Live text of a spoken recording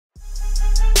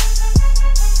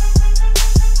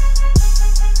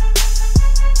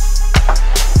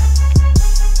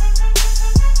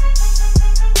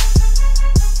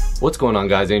What's going on,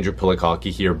 guys? Andrew Piluk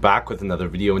Hockey here, back with another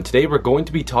video, and today we're going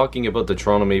to be talking about the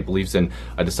Toronto Maple Leafs, and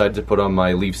I decided to put on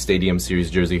my Leafs Stadium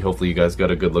Series jersey. Hopefully you guys got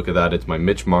a good look at that. It's my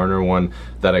Mitch Marner one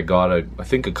that I got, I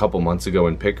think, a couple months ago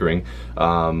in Pickering.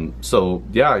 So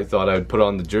yeah, I thought I'd put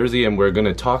on the jersey, and we're going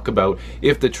to talk about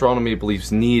if the Toronto Maple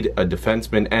Leafs need a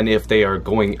defenseman and if they are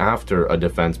going after a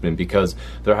defenseman, because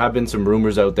there have been some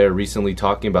rumors out there recently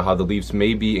talking about how the Leafs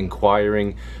may be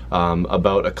inquiring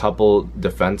about a couple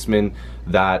defensemen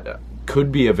that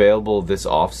could be available this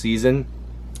offseason.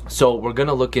 So we're going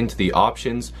to look into the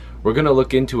options. We're going to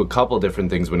look into a couple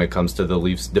different things when it comes to the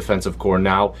Leafs defensive core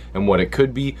now and what it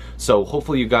could be. So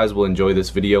hopefully you guys will enjoy this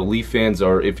video. Leaf fans,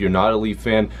 or if you're not a Leaf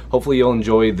fan, hopefully you'll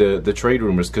enjoy the trade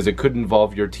rumors, because it could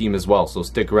involve your team as well. So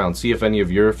stick around, see if any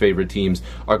of your favorite teams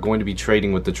are going to be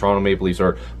trading with the Toronto Maple Leafs,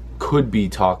 or could be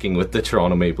talking with the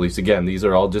Toronto Maple Leafs. Again, these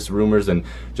are all just rumors and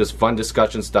just fun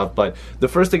discussion stuff. But the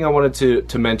first thing I wanted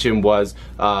to mention was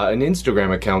an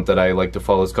Instagram account that I like to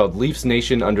follow. It's called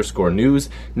LeafsNation_news.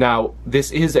 Now, this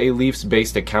is a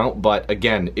Leafs-based account, but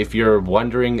again, if you're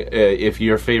wondering if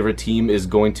your favorite team is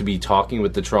going to be talking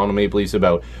with the Toronto Maple Leafs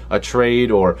about a trade,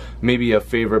 or maybe a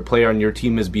favorite player on your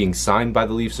team is being signed by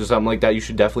the Leafs or something like that, you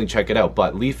should definitely check it out.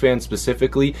 But Leaf fans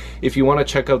specifically, if you want to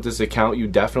check out this account, you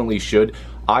definitely should.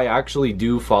 I actually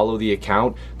do follow the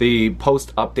account. They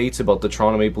post updates about the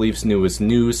Toronto Maple Leafs' newest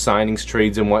news, signings,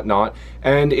 trades, and whatnot.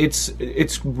 And it's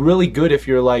really good if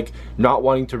you're like not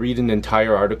wanting to read an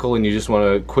entire article and you just want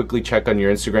to quickly check on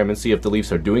your Instagram and see if the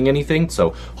Leafs are doing anything. So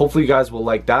hopefully you guys will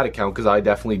like that account, because I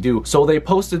definitely do. So they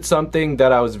posted something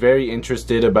that I was very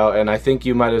interested about, and I think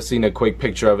you might have seen a quick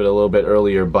picture of it a little bit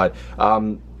earlier, but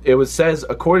it says,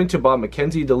 according to Bob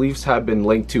McKenzie, the Leafs have been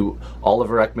linked to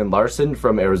Oliver Ekman-Larsson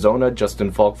from Arizona, Justin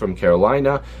Falk from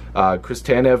Carolina, Chris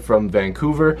Tanev from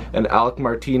Vancouver, and Alec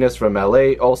Martinez from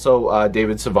LA, also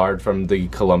David Savard from the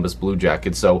Columbus Blue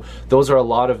Jackets. So those are a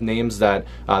lot of names that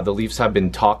the Leafs have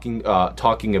been talking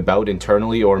about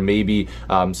internally, or maybe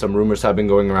some rumors have been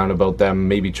going around about them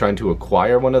maybe trying to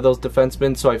acquire one of those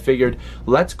defensemen. So I figured,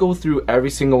 let's go through every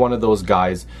single one of those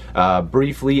guys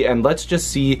briefly, and let's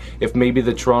just see if maybe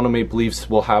the Toronto Maple Leafs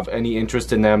will have any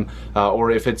interest in them,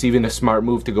 or if it's even a smart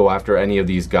move to go after any of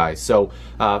these guys. So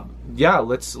yeah,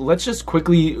 let's just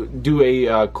quickly do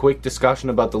a quick discussion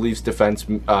about the Leafs defense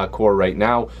core right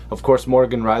now. Of course,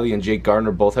 Morgan Rielly and Jake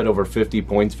Gardiner both had over 50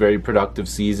 points, very productive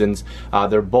seasons.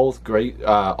 They're both great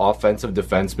offensive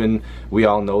defensemen. We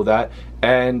all know that.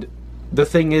 And the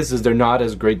thing is they're not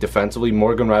as great defensively.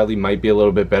 Morgan Rielly might be a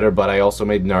little bit better, but I also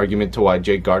made an argument to why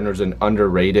Jake Gardiner's an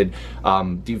underrated,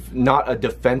 not a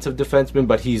defensive defenseman,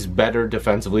 but he's better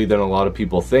defensively than a lot of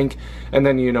people think. And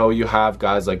then, you know, you have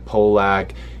guys like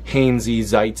Polak, Hainsey,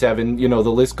 Zaitsev, and, you know, the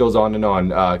list goes on and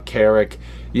on. Carrick.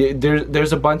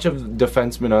 There's a bunch of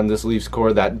defensemen on this Leafs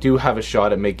core that do have a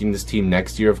shot at making this team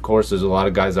next year. Of course, there's a lot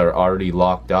of guys that are already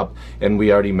locked up, and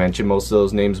we already mentioned most of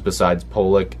those names besides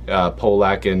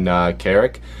Polak and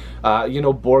Carrick. You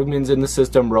know, Borgman's in the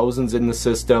system, Rosen's in the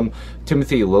system,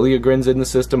 Timothy Liljegren's in the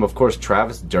system, of course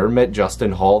Travis Dermott,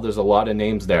 Justin Hall. There's a lot of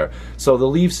names there. So the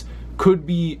Leafs could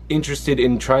be interested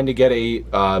in trying to get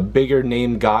a bigger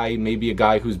name guy, maybe a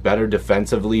guy who's better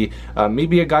defensively,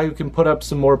 maybe a guy who can put up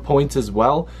some more points as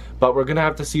well. But we're going to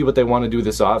have to see what they want to do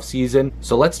this offseason.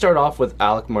 So let's start off with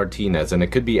Alec Martinez, and it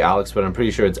could be Alex, but I'm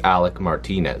pretty sure it's Alec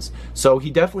Martinez. So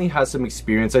he definitely has some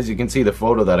experience. As you can see the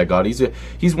photo that I got,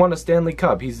 he's won a Stanley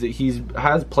Cup. He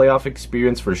has playoff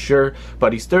experience for sure,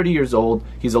 but he's 30 years old.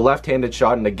 He's a left-handed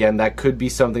shot, and again, that could be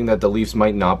something that the Leafs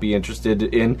might not be interested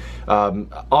in.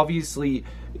 Obviously,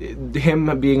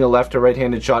 him being a left or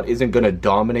right-handed shot isn't going to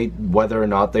dominate whether or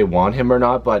not they want him or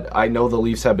not, but I know the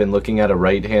Leafs have been looking at a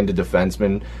right-handed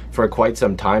defenseman for quite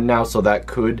some time now, so that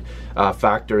could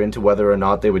factor into whether or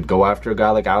not they would go after a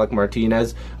guy like Alec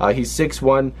Martinez. He's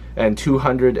 6'1" and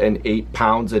 208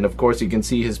 pounds, and of course you can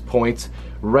see his points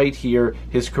right here.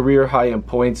 His career high in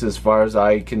points, as far as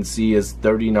I can see, is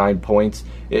 39 points.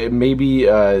 Maybe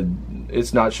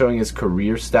it's not showing his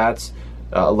career stats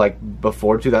like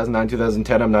before 2009,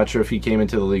 2010. I'm not sure if he came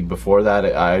into the league before that.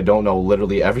 I don't know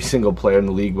literally every single player in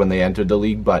the league when they entered the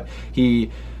league, but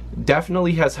he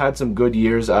definitely has had some good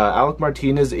years. Alec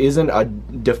Martinez isn't a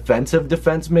defensive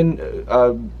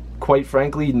defenseman, quite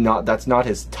frankly. That's not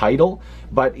his title,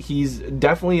 but he's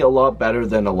definitely a lot better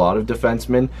than a lot of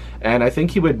defensemen, and I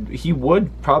think he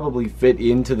would probably fit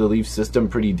into the Leafs system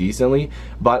pretty decently,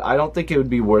 but I don't think it would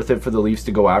be worth it for the Leafs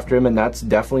to go after him, and that's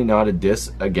definitely not a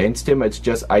diss against him. It's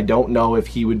just I don't know if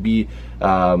he would be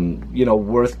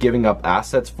worth giving up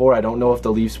assets for. I don't know if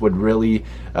the Leafs would really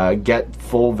get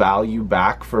full value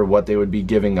back for what they would be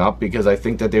giving up, because I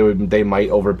think that they might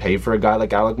overpay for a guy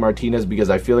like Alec Martinez, because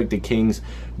I feel like the Kings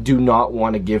do not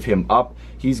want to give him up.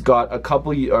 He's got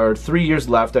 3 years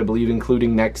left, I believe,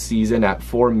 including next season at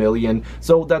 $4 million.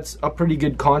 So that's a pretty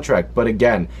good contract. But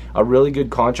again, a really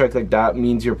good contract like that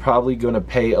means you're probably going to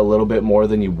pay a little bit more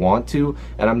than you want to.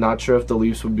 And I'm not sure if the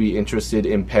Leafs would be interested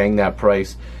in paying that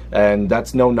price. And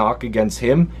that's no knock against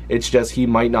him. It's just he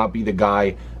might not be the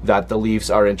guy that the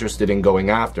Leafs are interested in going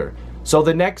after. So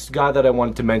the next guy that I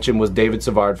wanted to mention was David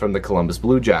Savard from the Columbus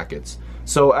Blue Jackets.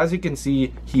 So as you can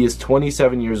see, he is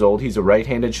 27 years old. He's a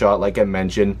right-handed shot, like I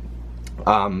mentioned.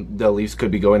 The Leafs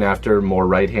could be going after more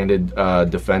right-handed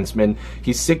defensemen.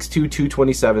 He's 6'2",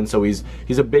 227, so he's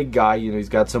a big guy. He's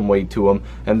got some weight to him,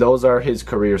 and those are his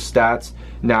career stats.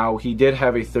 Now, he did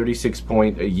have a 36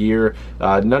 point a year.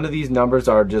 None of these numbers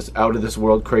are just out of this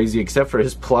world crazy, except for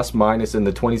his plus-minus in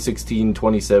the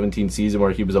 2016-2017 season,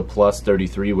 where he was a plus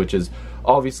 33, which is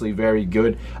obviously very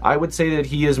good. I would say that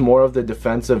he is more of the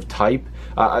defensive type.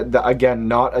 Again,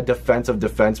 not a defensive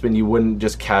defenseman. You wouldn't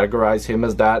just categorize him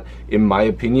as that, in my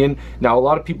opinion. Now, a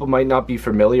lot of people might not be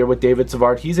familiar with David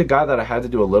Savard. He's a guy that I had to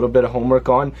do a little bit of homework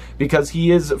on, because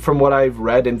he is, from what I've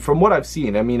read and from what I've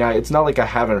seen, I mean, it's not like I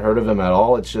haven't heard of him at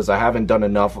all. It's just I haven't done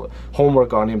enough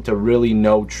homework on him to really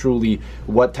know truly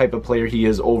what type of player he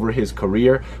is over his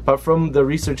career. But from the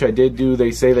research I did do,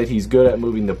 they say that he's good at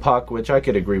moving the puck, which I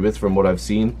could agree with from what I've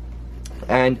seen.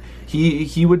 And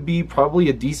he would be probably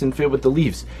a decent fit with the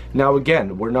Leafs. Now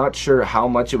again, we're not sure how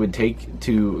much it would take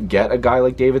to get a guy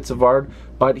like David Savard,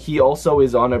 but he also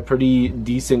is on a pretty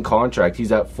decent contract.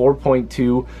 He's at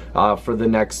 4.2 for the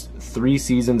next 3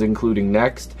 seasons, including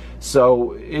next.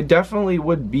 So it definitely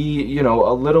would be,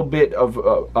 a little bit of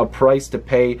a price to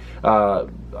pay,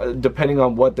 depending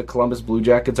on what the Columbus Blue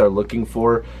Jackets are looking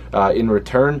for in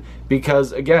return,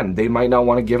 because again, they might not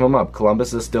want to give him up.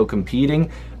 Columbus is still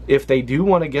competing. If they do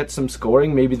want to get some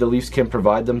scoring, maybe the Leafs can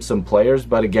provide them some players,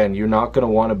 but again, you're not going to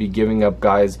want to be giving up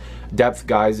depth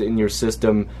guys in your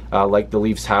system like the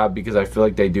Leafs have, because I feel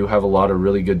like they do have a lot of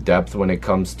really good depth when it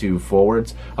comes to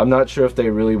forwards. I'm not sure if they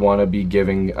really want to be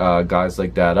giving guys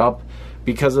like that up,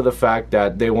 because of the fact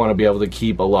that they want to be able to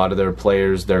keep a lot of their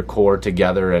players, their core,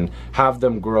 together and have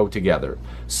them grow together.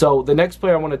 So the next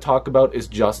player I want to talk about is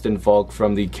Justin Falk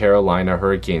from the Carolina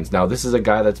Hurricanes. Now, this is a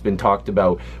guy that's been talked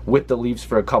about with the Leafs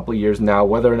for a couple of years now.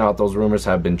 Whether or not those rumors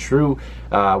have been true,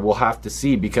 we'll have to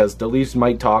see, because the Leafs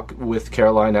might talk with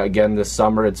Carolina again this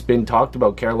summer. It's been talked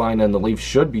about Carolina, and the Leafs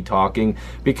should be talking,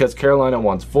 because Carolina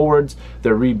wants forwards,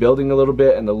 they're rebuilding a little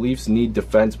bit, and the Leafs need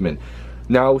defensemen.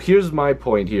 Now, here's my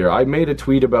point here. I made a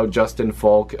tweet about Justin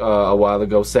Falk a while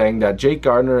ago, saying that Jake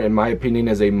Gardiner, in my opinion,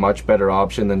 is a much better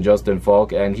option than Justin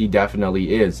Falk, and he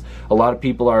definitely is. A lot of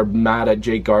people are mad at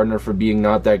Jake Gardiner for being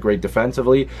not that great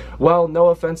defensively. Well, no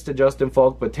offense to Justin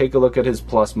Falk, but take a look at his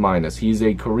plus-minus. He's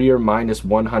a career minus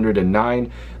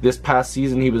 109. This past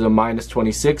season, he was a minus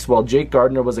 26, while Jake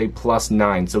Gardiner was a plus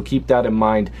 9. So keep that in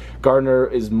mind. Gardiner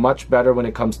is much better when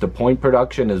it comes to point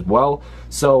production as well.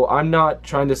 So I'm not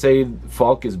trying to say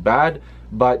Falk is bad,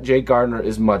 but Jake Gardiner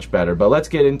is much better. But let's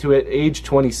get into it. Age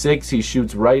 26, he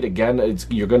shoots right. Again,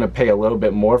 you're going to pay a little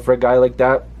bit more for a guy like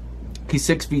that. He's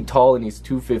 6 feet tall and he's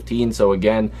 215, so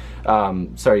again,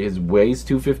 his weigh's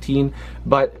 215.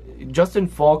 But Justin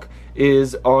Falk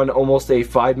is on almost a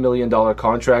 $5 million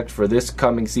contract for this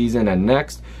coming season and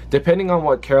next, depending on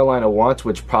what Carolina wants,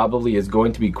 which probably is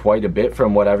going to be quite a bit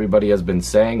from what everybody has been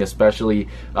saying, especially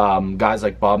guys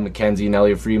like Bob McKenzie and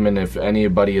Elliot Friedman. If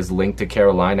anybody is linked to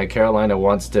Carolina, Carolina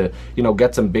wants to,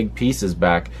 get some big pieces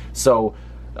back. So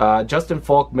Justin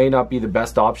Falk may not be the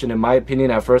best option in my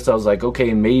opinion. At first I was like,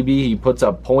 okay, maybe he puts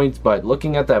up points, but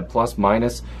looking at that plus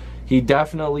minus, he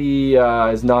definitely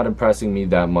is not impressing me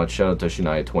that much. Shout out to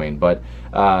Shania Twain, but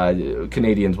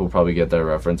Canadians will probably get that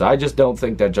reference. I just don't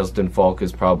think that Justin Falk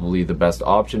is probably the best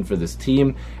option for this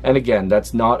team. And again,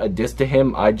 that's not a diss to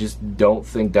him. I just don't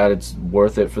think that it's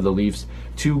worth it for the Leafs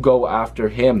to go after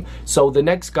him. So the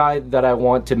next guy that I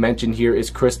want to mention here is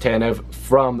Chris Tanev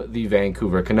from the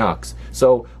Vancouver Canucks.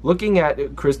 So looking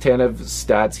at Chris Tanev's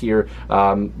stats here,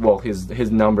 well,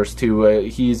 his numbers too,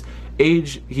 he's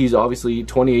obviously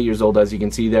 28 years old, as you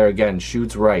can see there. Again,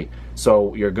 shoots right,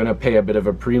 so you're gonna pay a bit of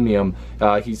a premium.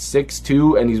 He's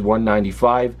 6'2" and he's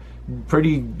 195.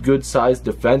 Pretty good sized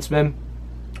defenseman.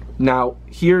 Now,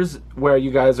 here's where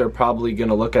you guys are probably going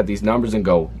to look at these numbers and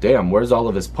go, damn, where's all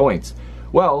of his points?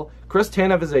 Well, Chris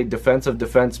Tanev is a defensive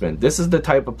defenseman. This is the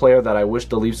type of player that I wish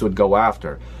the Leafs would go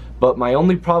after. But my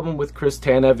only problem with Chris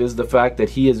Tanev is the fact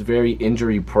that he is very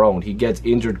injury prone. He gets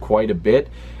injured quite a bit.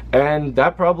 And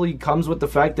that probably comes with the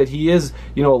fact that he is,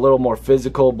 a little more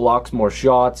physical, blocks more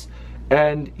shots.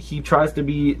 And he tries to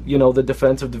be, the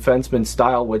defensive defenseman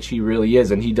style, which he really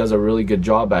is, and he does a really good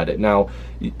job at it. Now,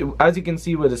 as you can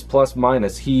see with his plus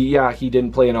minus, he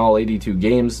didn't play in all 82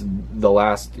 games the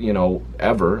last,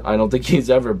 ever. I don't think he's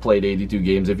ever played 82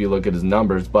 games if you look at his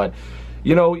numbers, but,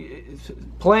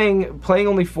 playing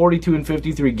only 42 and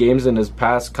 53 games in his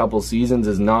past couple seasons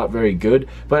is not very good.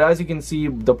 But as you can see,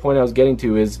 the point I was getting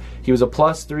to is he was a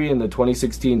 +3 in the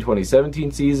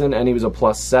 2016-2017 season, and he was a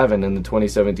 +7 in the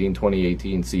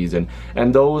 2017-2018 season.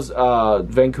 And those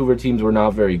Vancouver teams were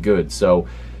not very good. So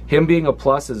him being a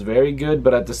plus is very good,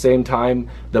 but at the same time,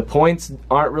 the points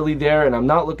aren't really there, and I'm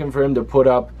not looking for him to put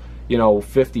up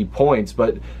 50 points,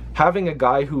 but having a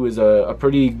guy who is a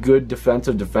pretty good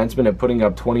defensive defenseman and putting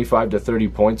up 25 to 30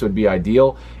 points would be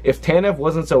ideal. If Tanev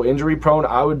wasn't so injury prone,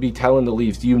 I would be telling the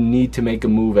Leafs, you need to make a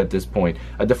move at this point.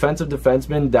 A defensive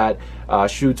defenseman that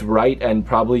shoots right and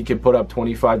probably could put up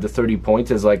 25 to 30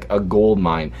 points is like a gold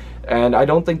mine. And I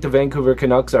don't think the Vancouver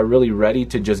Canucks are really ready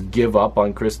to just give up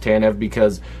on Chris Tanev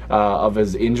because of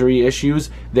his injury issues.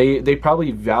 They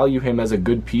probably value him as a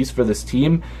good piece for this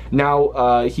team.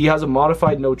 Now, he has a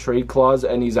modified no-trade clause,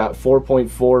 and he's at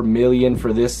 $4.4 million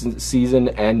for this season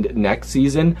and next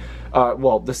season.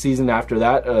 Well, the season after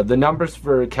that. The numbers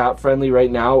for cap friendly right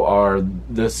now are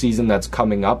the season that's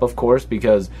coming up, of course,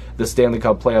 because the Stanley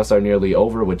Cup playoffs are nearly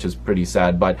over, which is pretty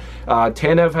sad. But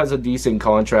Tanev has a decent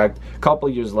contract, couple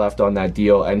years left on that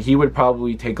deal, and he would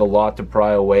probably take a lot to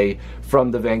pry away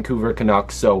from the Vancouver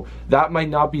Canucks. So that might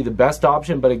not be the best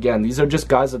option, but again, these are just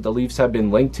guys that the Leafs have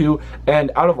been linked to.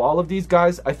 And out of all of these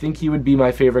guys, I think he would be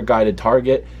my favorite guy to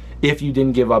target if you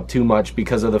didn't give up too much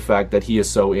because of the fact that he is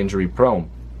so injury prone.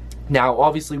 Now,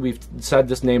 obviously, we've said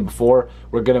this name before.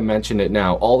 We're going to mention it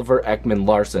now. Oliver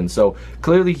Ekman-Larsson. So,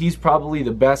 clearly, he's probably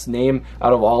the best name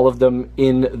out of all of them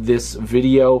in this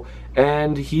video.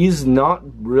 And he's not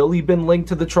really been linked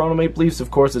to the Toronto Maple Leafs.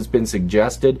 Of course, it's been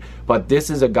suggested. But this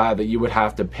is a guy that you would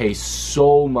have to pay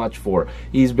so much for.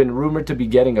 He's been rumored to be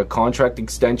getting a contract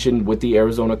extension with the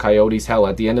Arizona Coyotes. Hell,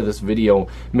 at the end of this video,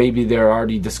 maybe they're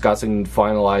already discussing and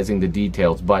finalizing the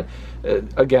details. But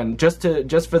again, just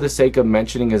for the sake of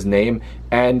mentioning his name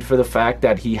and for the fact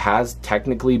that he has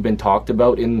technically been talked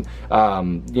about in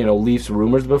Leafs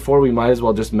rumors before, we might as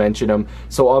well just mention him.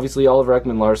 So obviously Oliver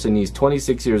Ekman-Larsson, he's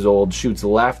 26 years old, shoots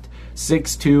left,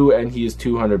 6'2", and he is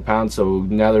 200 pounds, so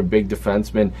another big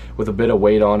defenseman with a bit of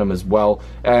weight on him as well.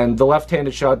 And the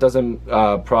left-handed shot doesn't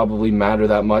probably matter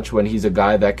that much when he's a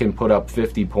guy that can put up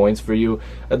 50 points for you.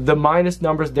 The minus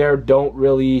numbers there don't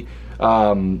really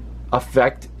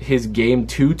affect his game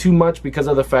too much because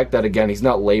of the fact that, again, he's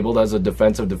not labeled as a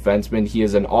defensive defenseman. He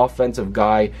is an offensive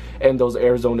guy, and those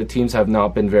Arizona teams have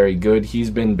not been very good. He's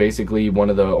been basically one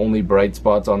of the only bright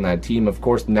spots on that team. Of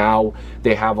course, now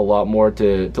they have a lot more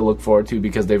to look forward to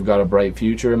because they've got a bright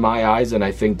future in my eyes, and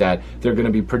I think that they're going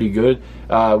to be pretty good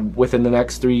within the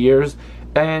next 3 years.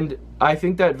 And I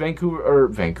think that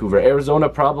Arizona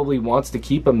probably wants to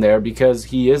keep him there because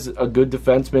he is a good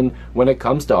defenseman when it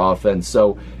comes to offense.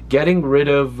 So getting rid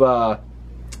of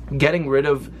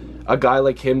a guy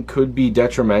like him could be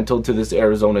detrimental to this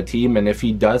Arizona team, and if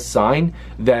he does sign,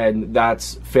 then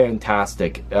that's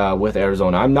fantastic with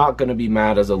Arizona. I'm not going to be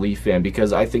mad as a Leaf fan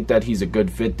because I think that he's a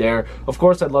good fit there. Of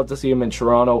course, I'd love to see him in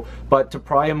Toronto, but to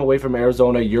pry him away from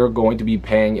Arizona, you're going to be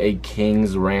paying a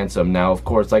king's ransom. Now, of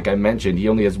course, like I mentioned, he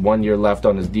only has 1 year left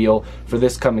on his deal for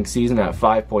this coming season at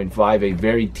 5.5, a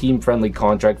very team-friendly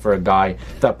contract for a guy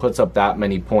that puts up that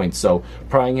many points. So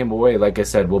prying him away, like I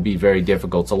said, will be very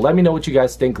difficult. So let me know what you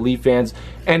guys think, Leaf fans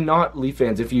and not Leaf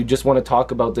fans. If you just want to talk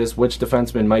about this, which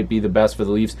defenseman might be the best for the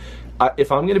Leafs,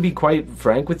 if I'm going to be quite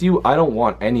frank with you, I don't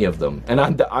want any of them, and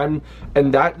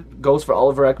and that goes for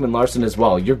Oliver Ekman-Larsson as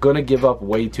well. You're going to give up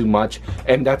way too much,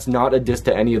 and that's not a diss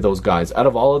to any of those guys. Out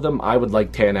of all of them, I would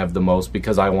like Tanev the most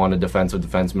because I want a defensive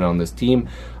defenseman on this team.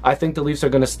 I think the Leafs are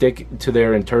going to stick to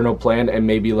their internal plan and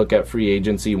maybe look at free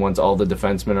agency once all the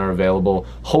defensemen are available,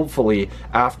 hopefully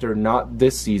after not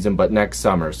this season but next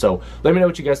summer. So let me know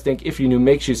what you guys think. If you're new,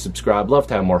 make sure you subscribe. Love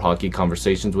to have more hockey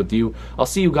conversations with you. I'll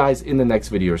see you guys in the next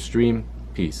video or stream.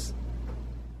 Peace.